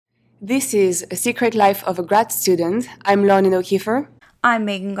This is A Secret Life of a Grad Student. I'm Lauren O'Keefer. I'm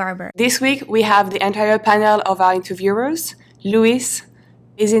Megan Garber. This week we have the entire panel of our interviewers, Luis,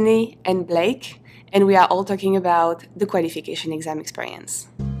 Izini, and Blake, and we are all talking about the qualification exam experience.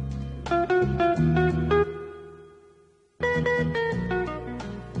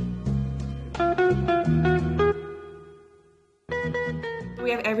 We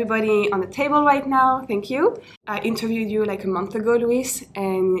have everybody on the table right now, thank you. I interviewed you like a month ago, Luis,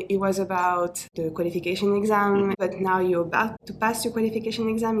 and it was about the qualification exam, but now you're about to pass your qualification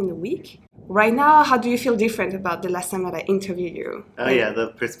exam in a week. Right now, how do you feel different about the last time that I interviewed you? Oh yeah, the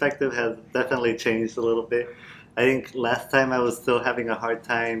perspective has definitely changed a little bit. I think last time I was still having a hard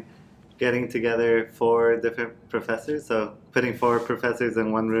time getting together 4 different professors, so putting 4 professors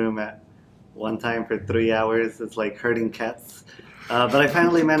in one room at one time for 3 hours is like herding cats. But I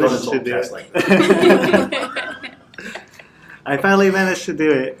finally managed to do it. I finally managed to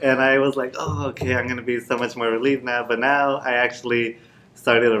do it, and I was like, oh, okay, I'm going to be so much more relieved now. But now I actually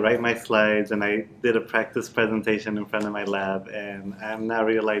started to write my slides, and I did a practice presentation in front of my lab, and I'm now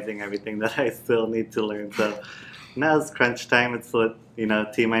realizing everything that I still need to learn. So now it's crunch time. It's,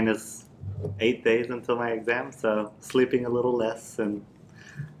 T-minus 8 days until my exam, so sleeping a little less and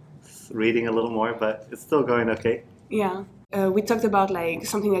reading a little more, but it's still going okay. Yeah. We talked about like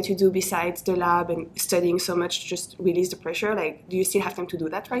something that you do besides the lab and studying so much to just release the pressure. Like, do you still have time to do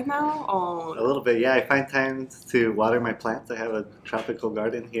that right now? Or a little bit, yeah. I find time to water my plants. I have a tropical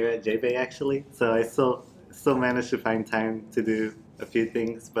garden here at J-Bay actually, so I still manage to find time to do a few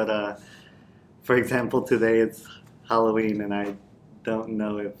things. But for example, today it's Halloween, and I don't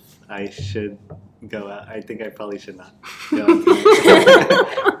know if I should go out. I think I probably should not go out.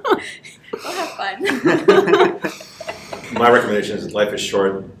 We'll have fun. My recommendation is life is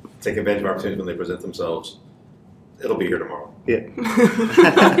short. Take advantage of opportunities when they present themselves. It'll be here tomorrow. Yeah.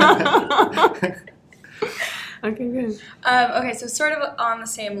 Okay, good. Okay, so sort of on the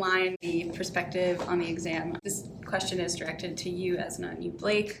same line, the perspective on the exam. This question is directed to you as not you,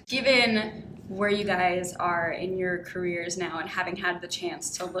 Blake. Given where you guys are in your careers now and having had the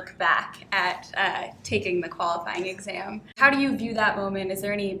chance to look back at taking the qualifying exam, how do you view that moment? Is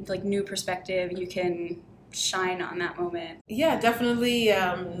there any new perspective you can shine on that moment? Yeah, definitely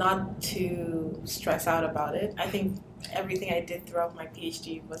not to stress out about it. I think everything I did throughout my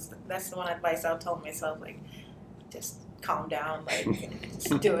PhD that's the one advice I'll tell myself, just calm down,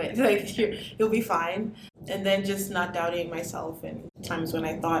 just do it, you'll be fine. And then just not doubting myself in times when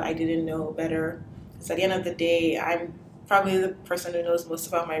I thought I didn't know better. Because at the end of the day, I'm probably the person who knows most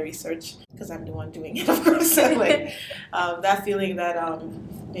about my research because I'm the one doing it, of course. So that feeling that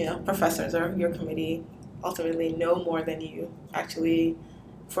professors or your committee ultimately know more than you. Actually,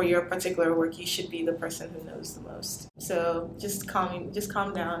 for your particular work, you should be the person who knows the most. So just calm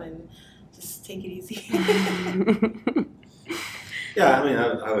down and just take it easy. Yeah,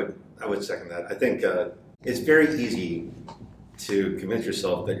 I would second that. I think it's very easy to convince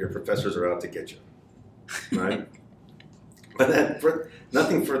yourself that your professors are out to get you, right? But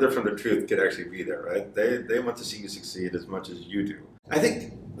nothing further from the truth could actually be there, right? They want to see you succeed as much as you do. I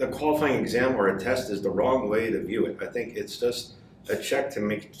think the qualifying exam or a test is the wrong way to view it. I think it's just a check to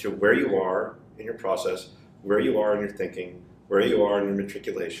make sure where you are in your process, where you are in your thinking, where you are in your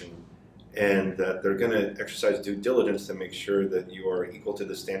matriculation, and that they're going to exercise due diligence to make sure that you are equal to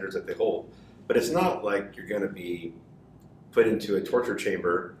the standards that they hold. But it's not like you're going to be put into a torture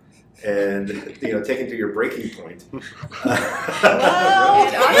chamber and taken to your breaking point. Well,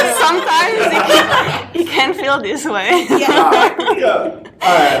 sometimes it can feel this way. Yeah.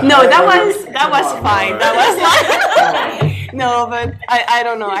 No, that was fine. That was not. No, but I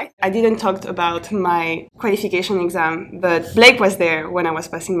don't know. I didn't talk about my qualification exam, but Blake was there when I was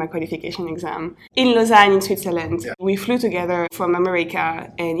passing my qualification exam in Lausanne, in Switzerland. Yeah. We flew together from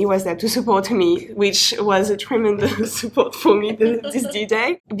America, and he was there to support me, which was a tremendous support for me this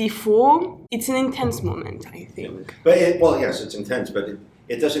D-Day. Before, it's an intense moment, I think. But yes, it's intense, but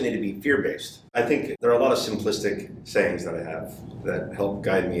it doesn't need to be fear-based. I think there are a lot of simplistic sayings that I have that help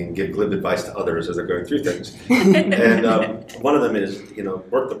guide me and give glib advice to others as they're going through things. And one of them is,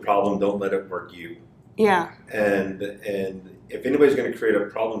 work the problem, don't let it work you. Yeah. And if anybody's going to create a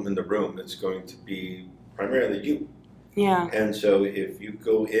problem in the room, it's going to be primarily you. Yeah. And so if you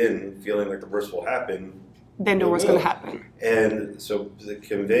go in feeling like the worst will happen, then the worst going to happen. And so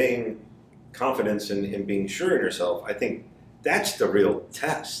conveying confidence and being sure in yourself, I think that's the real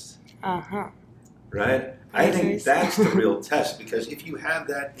test. Uh-huh. Right? I think that's the real test, because if you have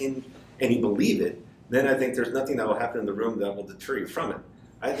that in and you believe it, then I think there's nothing that will happen in the room that will deter you from it.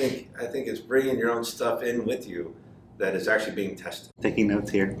 I think it's bringing your own stuff in with you that is actually being tested. Taking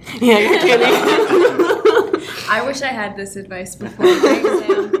notes here. Yeah, clearly. I wish I had this advice before the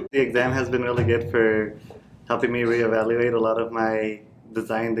exam. The exam has been really good for helping me reevaluate a lot of my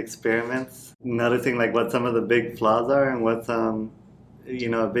designed experiments, noticing like what some of the big flaws are and what's a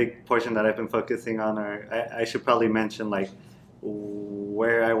big portion that I've been focusing on, or I should probably mention like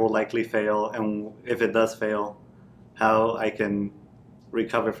where I will likely fail, and if it does fail, how I can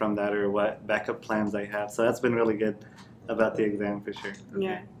recover from that, or what backup plans I have. So that's been really good about the exam for sure.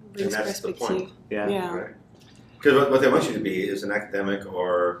 Yeah, And brings that's the perspective. point. Yeah. Right. Because what they want you to be is an academic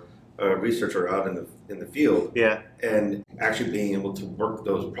or a researcher out in the field, Yeah. and actually being able to work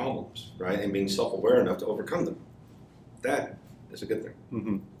those problems, right, and being self-aware enough to overcome them. That is a good thing.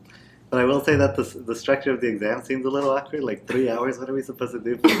 Mm-hmm. But I will say that the structure of the exam seems a little awkward. Like 3 hours, what are we supposed to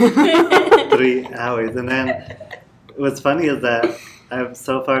do for 3 hours? And then what's funny is that I've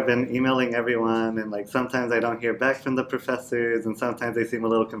so far been emailing everyone, and like sometimes I don't hear back from the professors, and sometimes they seem a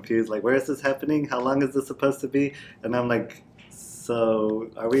little confused. Like, where is this happening? How long is this supposed to be? And I'm like, so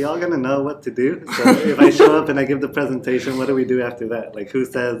are we all gonna know what to do? So if I show up and I give the presentation, what do we do after that? Like, who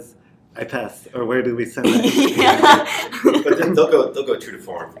says I passed, or where do we send it? Yeah. But then they'll go true to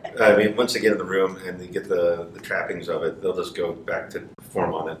form. I mean, once they get in the room and they get the trappings of it, they'll just go back to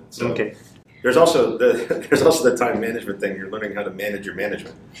form on it. So Okay. there's also the time management thing. You're learning how to manage your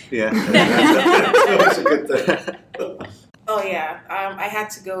management. Yeah. That's a good thing. Oh yeah, I had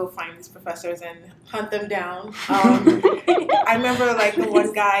to go find these professors and hunt them down. I remember like the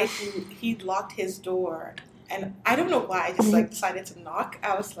one guy who he locked his door, and I don't know why I just like decided to knock.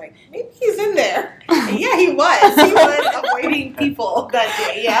 I was like, maybe he's in there. And yeah, he was. He was avoiding people that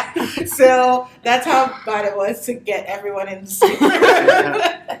day. Yeah, so that's how bad it was to get everyone in the same room.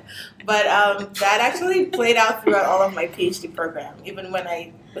 But that actually played out throughout all of my PhD program, even when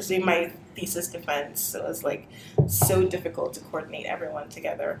I was doing my thesis defense. It was like so difficult to coordinate everyone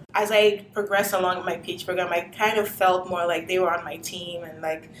together. As I progressed along my PhD program, I kind of felt more like they were on my team and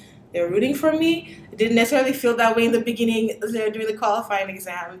like they were rooting for me. I didn't necessarily feel that way in the beginning during the qualifying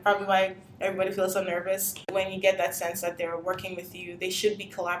exam, probably why everybody feels so nervous. When you get that sense that they're working with you, they should be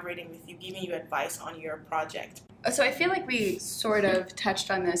collaborating with you, giving you advice on your project. So I feel like we sort of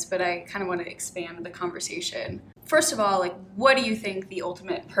touched on this, but I kind of want to expand the conversation. First of all, like, what do you think the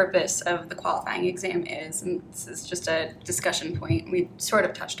ultimate purpose of the qualifying exam is? And this is just a discussion point. We sort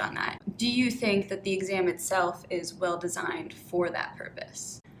of touched on that. Do you think that the exam itself is well designed for that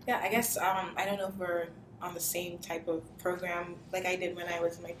purpose? Yeah, I guess I don't know if we're on the same type of program like I did when I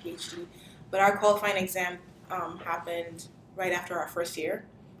was in my PhD, but our qualifying exam happened right after our first year.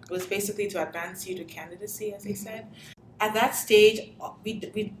 It was basically to advance you to candidacy, as they said. At that stage, we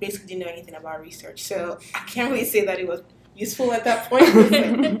basically didn't know anything about research, so I can't really say that it was useful at that point.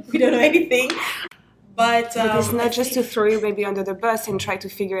 We don't know anything. But it's not just to throw you maybe under the bus and try to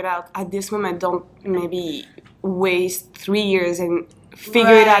figure it out at this moment. Don't maybe waste 3 years and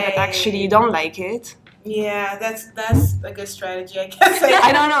figure it out that actually you don't like it. Yeah, that's a good strategy, I guess. Like,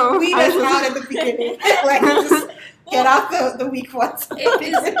 I don't know. Weed us out at the beginning. Like, just get out the weak ones.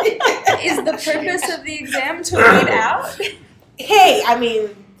 Is the purpose of the exam to weed out? Hey, I mean,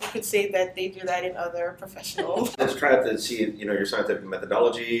 you could say that they do that in other professional. Let's try to see, your scientific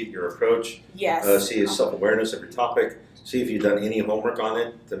methodology, your approach. Yes. See your self-awareness of your topic. See if you've done any homework on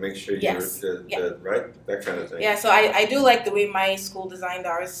it to make sure you're right, that kind of thing. Yeah, so I do like the way my school designed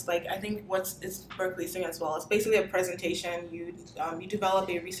ours. Like, I think it's Berkeley's doing as well. It's basically a presentation. You develop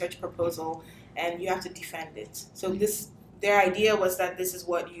a research proposal and you have to defend it. So their idea was that this is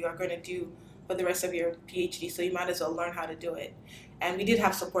what you are going to do for the rest of your PhD. So you might as well learn how to do it. And we did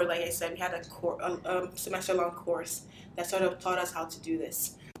have support, like I said. We had a semester-long course that sort of taught us how to do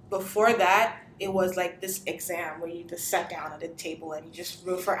this. Before that, it was like this exam where you just sat down at a table and you just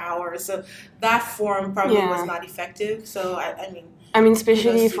wrote for hours. So that form probably was not effective. So I mean,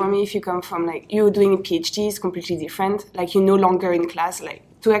 especially for me, if you come from like you're doing a PhD, it's completely different. Like you're no longer in class. Like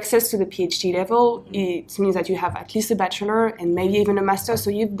to access to the PhD level, it means that you have at least a bachelor and maybe even a master. So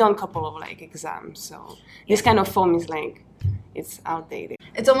you've done a couple of like exams. So this kind of form is like it's outdated.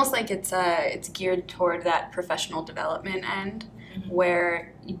 It's almost like it's geared toward that professional development end,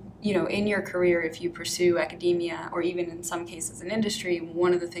 where in your career, if you pursue academia or even in some cases in industry,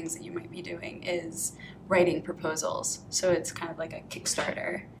 one of the things that you might be doing is writing proposals. So it's kind of like a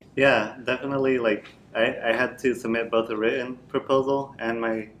Kickstarter. Yeah, definitely. Like I had to submit both a written proposal and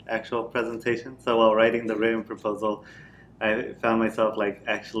my actual presentation. So while writing the written proposal, I found myself like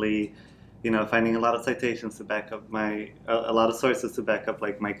actually, finding a lot of citations to back up a lot of sources to back up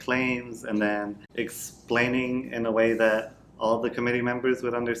like my claims, and then explaining in a way that all the committee members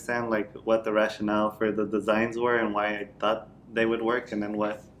would understand like what the rationale for the designs were and why I thought they would work, and then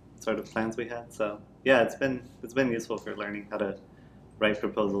what sort of plans we had. So yeah, it's been useful for learning how to write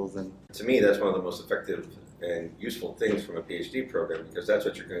proposals. And To me, that's one of the most effective and useful things from a PhD program, because that's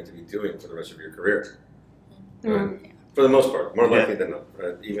what you're going to be doing for the rest of your career. Right? For the most part, more likely than not,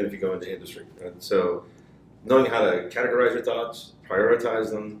 right? Even if you go into industry. Right? So knowing how to categorize your thoughts, prioritize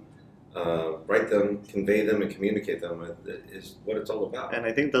them, write them, convey them, and communicate them is what it's all about. And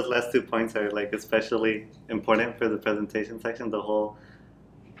I think those last 2 points are like especially important for the presentation section. The whole,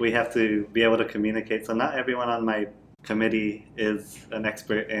 we have to be able to communicate. So not everyone on my committee is an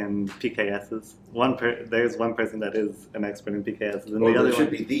expert in PKSs. There's one person that is an expert in PKSs, and Well, the other they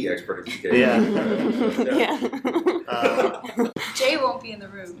should one, be the expert in PKS. Yeah. Jay won't be in the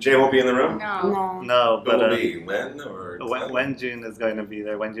room. Jay won't be in the room? No. no, But but will be when or when June is going to be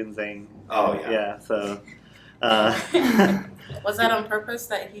there. When June Zhang. Oh yeah. Yeah. So. Was that on purpose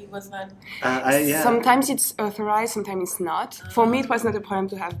that he was not? Yeah. Sometimes it's authorized, sometimes it's not. For me, it was not a problem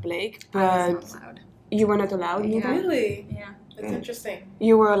to have Blake, I was but not allowed. you were not allowed Yeah. either. Really? Yeah. That's interesting.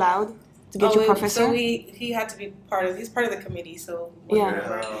 You were allowed to get your professor. So he had to be he's part of the committee, so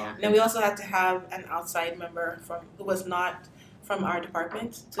Yeah. And then we also had to have an outside member who was not from our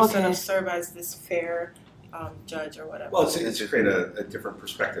department to sort Okay. of serve as this fair judge or whatever. Well, it's to create a different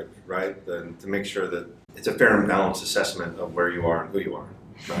perspective, right? And to make sure that it's a fair and balanced assessment of where you are and who you are,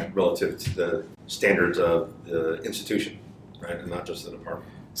 right? Relative to the standards of the institution, right? And not just the department.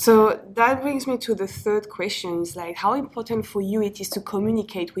 So that brings me to the third question, is like how important for you it is to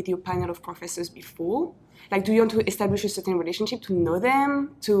communicate with your panel of professors before? Like, do you want to establish a certain relationship to know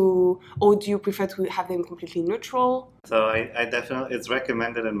them, or do you prefer to have them completely neutral? So I definitely, it's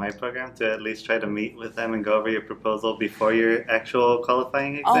recommended in my program to at least try to meet with them and go over your proposal before your actual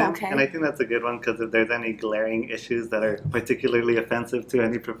qualifying exam. Oh, okay. And I think that's a good one, because if there's any glaring issues that are particularly offensive to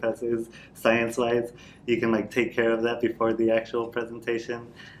any professors science-wise, you can like take care of that before the actual presentation,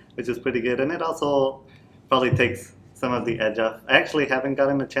 which is pretty good. And it also probably takes some of the edge off. I actually haven't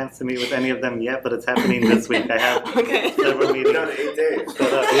gotten a chance to meet with any of them yet, but it's happening this week. I have Okay. several We've meetings. done 8 days.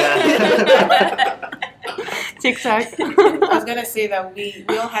 Yeah. TikTok. I was gonna say that we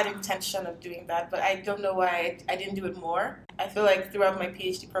all had intention of doing that, but I don't know why I didn't do it more. I feel like throughout my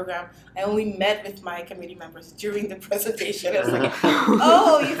PhD program, I only met with my committee members during the presentation. I was like,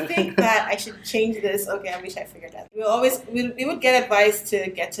 oh, you think that I should change this? Okay, I wish I figured that. We would get advice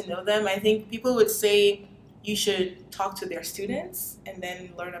to get to know them. I think people would say you should talk to their students and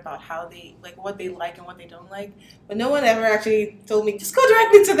then learn about how they what they like and what they don't like. But no one ever actually told me just go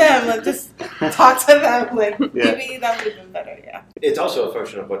directly to them and just talk to them. Like maybe that would have been better. Yeah. It's also a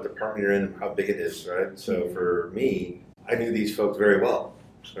function of what department you're in and how big it is, right? So for me, I knew these folks very well,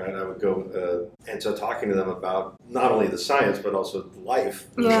 right? I would go, and so talking to them about not only the science, but also life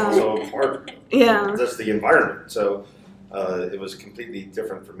is Yeah. also part Yeah. just the environment. So it was completely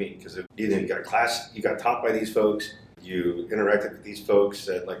different for me, because you got taught by these folks, you interacted with these folks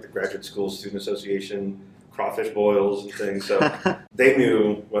at like the Graduate School Student Association, crawfish boils and things. So they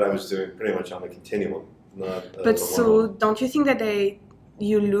knew what I was doing pretty much on the continuum. Not, But the so one-on-one. don't you think that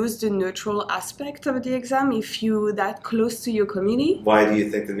you lose the neutral aspect of the exam if you're that close to your community? Why do you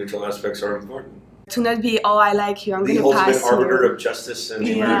think the neutral aspects are important? To not be, oh, I like you, I'm The going to pass ultimate arbiter you. of justice and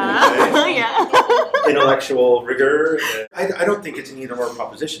Yeah. Yeah. intellectual rigor. I don't think it's an either or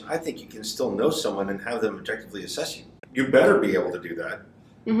proposition. I think you can still know someone and have them objectively assess you. You better be able to do that.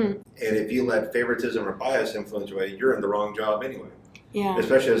 Mm-hmm. And if you let favoritism or bias influence your way, you're in the wrong job anyway, Yeah.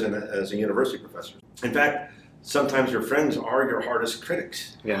 especially as a university professor. In fact, sometimes your friends are your hardest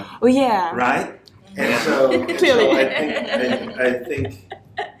critics, Yeah. Oh, yeah. right? And so, Clearly. I think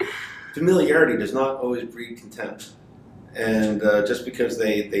familiarity does not always breed contempt. And just because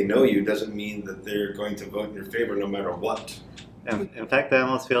they know you doesn't mean that they're going to vote in your favor no matter what. In fact, I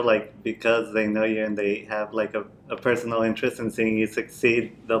almost feel like because they know you and they have like a personal interest in seeing you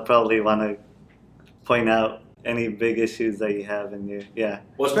succeed, they'll probably want to point out any big issues that you have in your,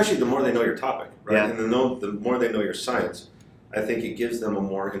 Well, especially the more they know your topic, right? Yeah. And the more they know your science, I think it gives them a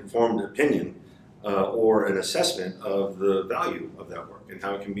more informed opinion or an assessment of the value of that work and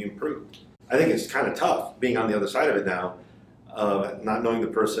how it can be improved. I think it's kind of tough being on the other side of it now, not knowing the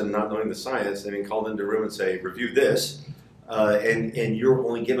person, not knowing the science, and being called into a room and say, review this, and you're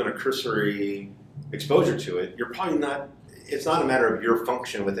only given a cursory exposure to it. You're probably not, it's not a matter of your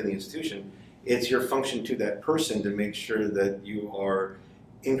function within the institution. It's your function to that person to make sure that you are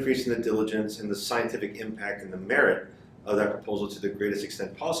increasing the diligence and the scientific impact and the merit of that proposal to the greatest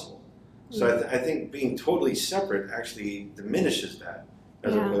extent possible. So I think being totally separate actually diminishes that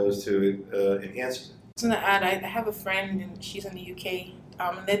as Yeah. opposed to enhances it. So to add, I have a friend and she's in the UK.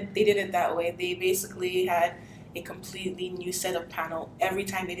 And they did it that way. They basically had a completely new set of panel every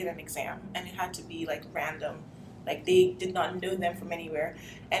time they did an exam, and it had to be like random. Like they did not know them from anywhere,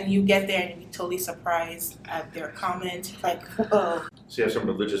 and you get there and you be totally surprised at their comment. Like, whoa! So you have some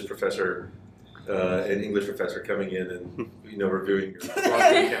religious professor, an English professor coming in and reviewing your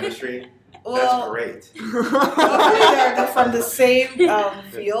quantum chemistry. That's Well, great. they're from the same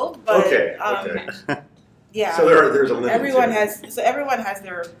field, but Okay. yeah. So there's a limit. Everyone to it. everyone has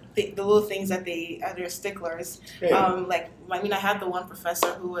their the little things that they are their sticklers. Yeah. I had the one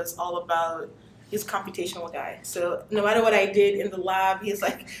professor who was all about he's a computational guy. So no matter what I did in the lab, he's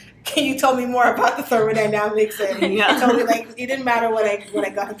like, "Can you tell me more about the thermodynamics?" And Yeah. he told me like it didn't matter what I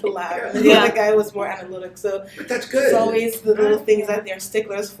got into the lab. And then the Yeah. other guy was more analytic. So But that's good. it's always the little things that they're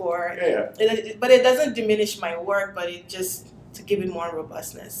sticklers for. Yeah. But it doesn't diminish my work, but it just to give it more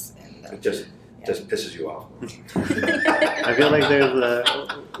robustness. And It just pisses you off. I feel like there's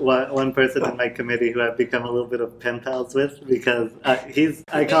one person in my committee who I've become a little bit of pen pals with because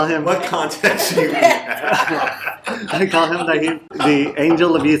I call him What context do you mean? I call him he's the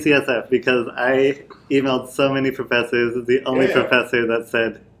angel of UCSF because I emailed so many professors, the only Yeah. professor that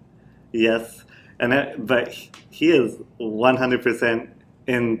said yes, but he is 100%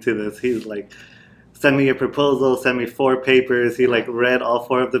 into this. He's like, send me your proposal, send me 4 papers. He read all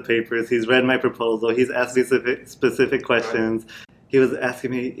 4 of the papers. He's read my proposal. He's asked me specific questions. He was asking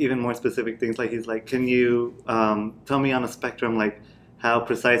me even more specific things. He's like, can you tell me on a spectrum how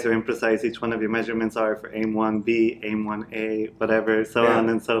precise or imprecise each one of your measurements are for AIM-1B, AIM-1A, whatever, so Yeah. on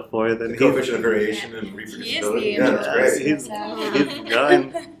and so forth. And The coefficient of variation and He is the reproducibility. angel. Yeah, that's great. He's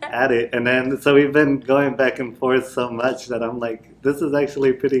going at it. And then, so we've been going back and forth so much that I'm like, this is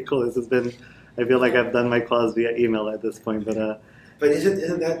actually pretty cool. This has been, I feel like I've done my quals via email at this point, but But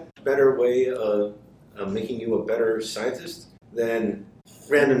isn't that a better way of making you a better scientist than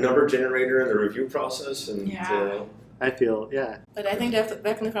random number generator in the review process? And Yeah. I feel, yeah. But I think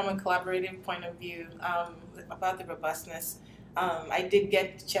definitely from a collaborative point of view, about the robustness, I did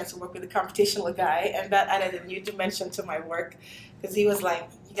get the chance to work with a computational guy, and that added a new dimension to my work because he was like,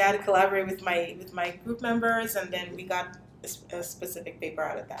 "You got to collaborate with my group members," and then we got a specific paper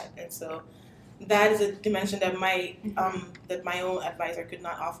out of that, and so that is a dimension that my own advisor could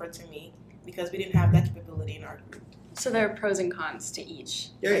not offer to me because we didn't have that capability in our group. So there are pros and cons to each.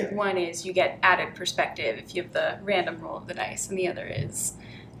 Yeah. One is you get added perspective if you have the random roll of the dice, and the other is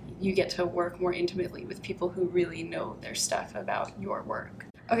you get to work more intimately with people who really know their stuff about your work.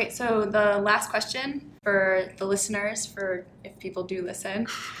 Okay, so the last question for the listeners, for if people do listen.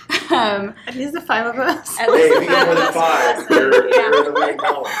 At least the 5 of us. At Hey, least if you got more than 5, you're in the winning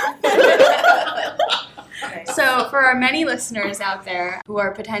column. So for our many listeners out there who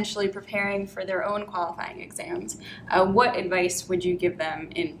are potentially preparing for their own qualifying exams, what advice would you give them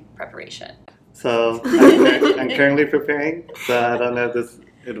in preparation? So I'm currently preparing, so I don't know if this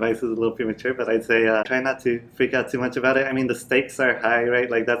advice is a little premature, but I'd say try not to freak out too much about it. I mean, the stakes are high,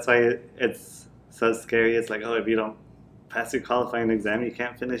 right? That's why it's so scary. It's like, oh, if you don't pass your qualifying exam, you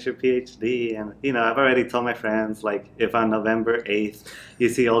can't finish your PhD. And, I've already told my friends, if on November 8th, you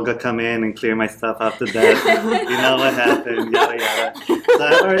see Olga come in and clear my stuff off the desk, you know what happened, yada, yada. So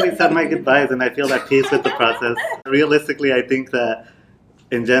I've already said my goodbyes, and I feel at peace with the process. Realistically, I think that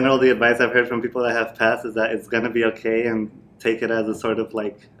in general, the advice I've heard from people that have passed is that it's going to be okay and take it as a sort of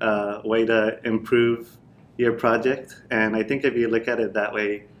way to improve your project. And I think if you look at it that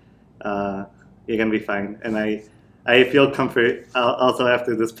way, you're going to be fine. And I feel comfort also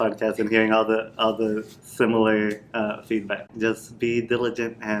after this podcast and hearing all the similar feedback. Just be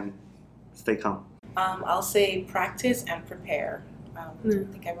diligent and stay calm. I'll say practice and prepare. I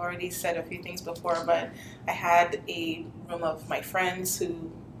think I've already said a few things before, but I had a room of my friends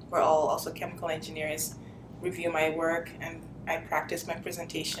who were all also chemical engineers review my work, and I practiced my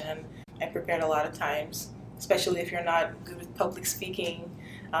presentation. I prepared a lot of times, especially if you're not good with public speaking.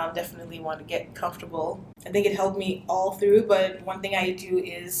 Definitely want to get comfortable. I think it helped me all through, but one thing I do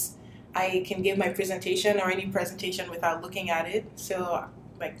is I can give my presentation or any presentation without looking at it. So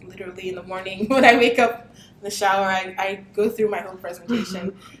literally in the morning when I wake up in the shower, I go through my whole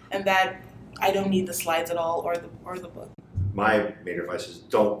presentation, and that I don't need the slides at all or the book. My main advice is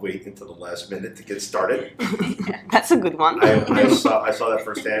don't wait until the last minute to get started. That's a good one. I saw that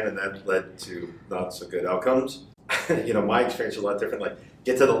firsthand, and that led to not so good outcomes. My experience is a lot different.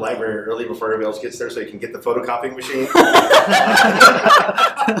 Get to the library early before everybody else gets there so you can get the photocopying machine.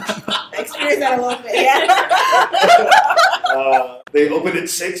 I experienced that a little bit, yeah. They open at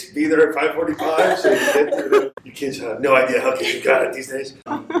 6, be there at 5:45, so you get through the... You kids have no idea how kids got it these days.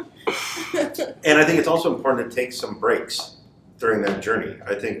 And I think it's also important to take some breaks during that journey.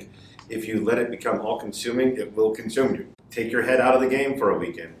 I think if you let it become all-consuming, it will consume you. Take your head out of the game for a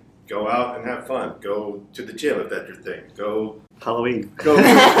weekend. Go out and have fun. Go to the gym if that's your thing. Go Halloween. go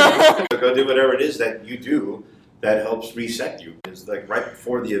do whatever it is that you do that helps reset you. It's like right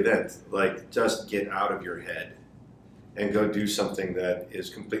before the event, like just get out of your head and go do something that is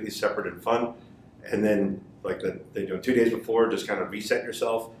completely separate and fun. And then like they do 2 days before, just kind of reset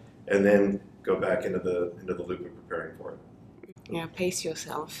yourself and then go back into the loop of preparing for it. Yeah, pace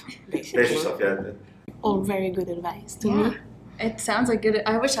yourself, basically. Pace yourself, yeah. All very good advice to me. It sounds like good.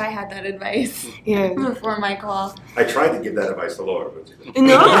 I wish I had that advice Yeah. before my call. I tried to give that advice to Laura, but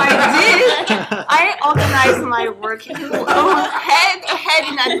No, I did. I organized my work ahead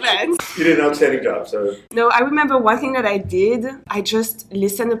in advance. you did an outstanding job. So No, I remember one thing that I did. I just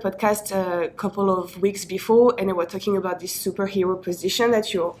listened to a podcast a couple of weeks before, and they were talking about this superhero position that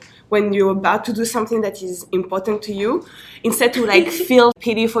when you're about to do something that is important to you, instead to like feel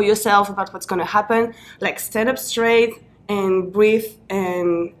pity for yourself about what's gonna happen, like stand up straight and breathe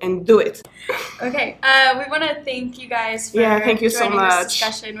and do it. Okay, we want to thank you guys for thank you so joining much. this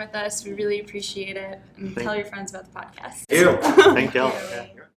discussion with us. We really appreciate it. And tell your friends about the podcast. ew. Thank y'all.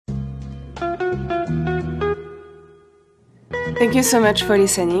 Thank you so much for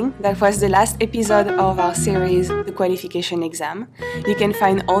listening. That was the last episode of our series, The Qualification Exam. You can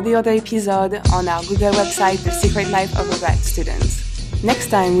find all the other episodes on our Google website, The Secret Life of a Grad Student. Next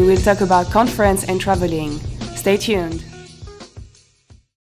time, we will talk about conference and traveling. Stay tuned.